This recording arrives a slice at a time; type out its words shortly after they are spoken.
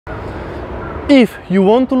If you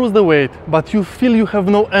want to lose the weight, but you feel you have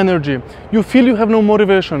no energy, you feel you have no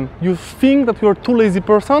motivation, you think that you're too lazy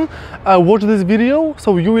person, watch this video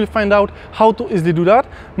so you will find out how to easily do that.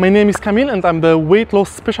 My name is Kamil and I'm the weight loss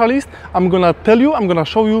specialist. I'm gonna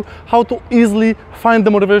show you how to easily find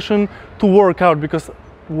the motivation to work out, because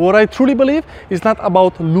what I truly believe is not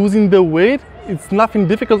about losing the weight. It's nothing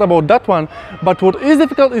difficult about that one, but what is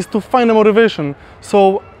difficult is to find the motivation.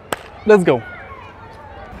 So let's go.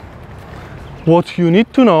 What you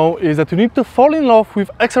need to know is that you need to fall in love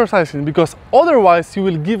with exercising, because otherwise you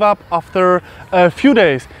will give up after a few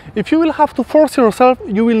days. If you will have to force yourself,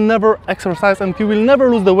 you will never exercise and you will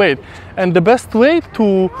never lose the weight. And the best way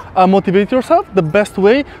to motivate yourself, the best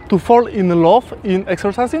way to fall in love in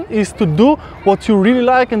exercising is to do what you really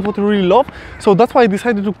like and what you really love. So that's why I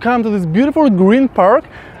decided to come to this beautiful green park,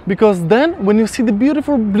 because then when you see the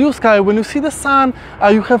beautiful blue sky, when you see the sun,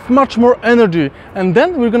 you have much more energy. And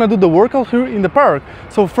then we're gonna do the workout here in the park.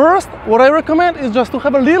 So first, what I recommend is just to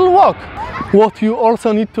have a little walk. What you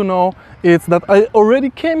also need to know is that I already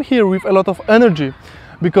came here with a lot of energy,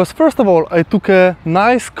 because first of all, I took a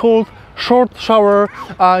nice cold short shower.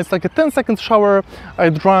 It's like a 10-second shower. I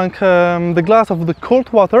drank the glass of the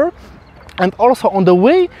cold water. And also on the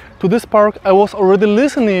way to this park, I was already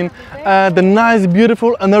listening the nice,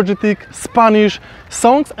 beautiful, energetic Spanish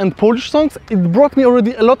songs and Polish songs. It brought me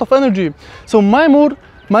already a lot of energy. So my mood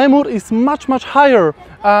is much higher.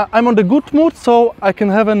 I'm on the good mood, so I can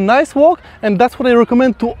have a nice walk, and that's what I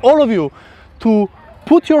recommend to all of you, to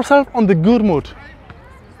put yourself on the good mood.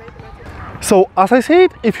 So as I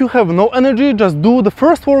said, if you have no energy, just do the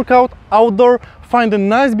first workout outdoor, find a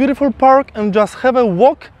nice, beautiful park and just have a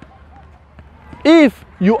walk. If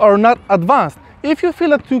you are not advanced, if you feel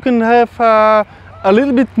that you can have a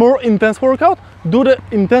little bit more intense workout, do the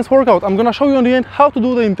intense workout. I'm gonna show you on the end how to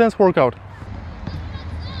do the intense workout.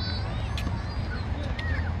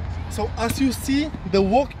 So as you see, the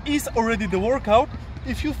walk is already the workout.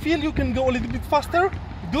 If you feel you can go a little bit faster,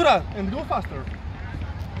 do that and go faster.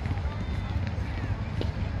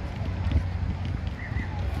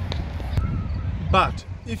 But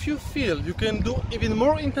if you feel you can do even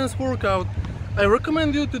more intense workout, I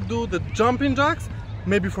recommend you to do the jumping jacks,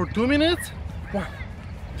 maybe for 2 minutes. 1,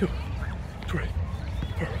 2, 3,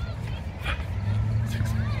 4, 5, 6,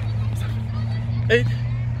 7, 8.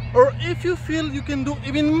 Or if you feel you can do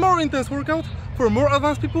even more intense workout, for more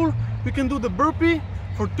advanced people, you can do the burpee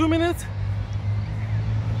for 2 minutes.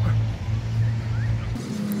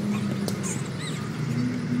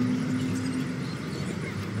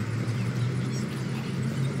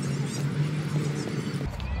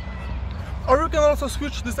 Or you can also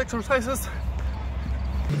switch these exercises.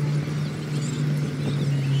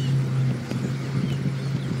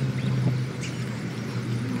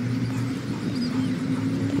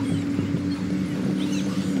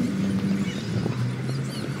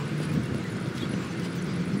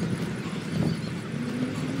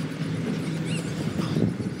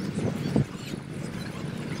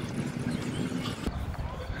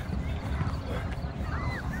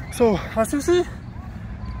 So as you see,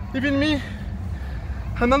 even me,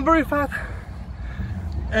 I'm not very fat,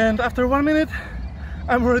 and after 1 minute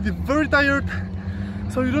I'm already very tired.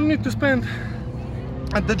 So you don't need to spend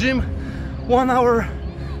at the gym 1 hour,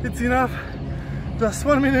 it's enough. Just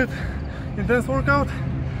 1 minute intense workout,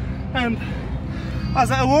 and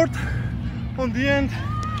as a reward on the end,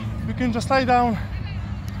 you can just lie down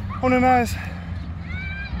on a nice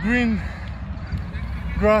green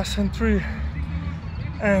grass and tree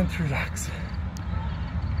and relax.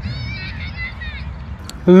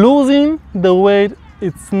 Losing the weight,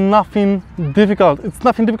 it's nothing difficult. It's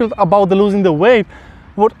nothing difficult about the losing the weight.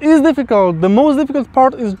 What is difficult, the most difficult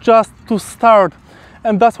part, is just to start.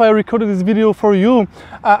 And that's why I recorded this video for you.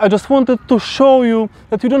 I just wanted to show you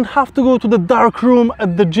that you don't have to go to the dark room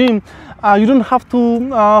at the gym. You don't have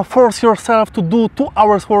to force yourself to do 2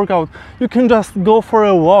 hours workout. You can just go for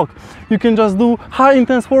a walk. You can just do high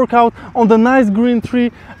intense workout on the nice green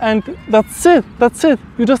tree, and that's it. That's it.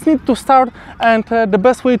 You just need to start, and the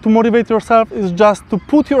best way to motivate yourself is just to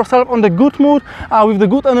put yourself on the good mood, with the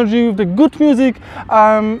good energy, with the good music,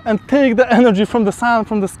 and take the energy from the sun,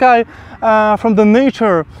 from the sky, from the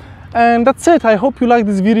nature. And that's it. I hope you like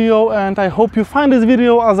this video, and I hope you find this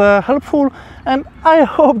video as helpful, and I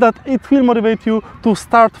hope that it will motivate you to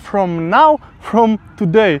start from now, from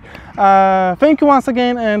today. Thank you once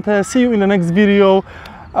again, and see you in the next video.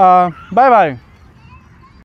 Bye bye.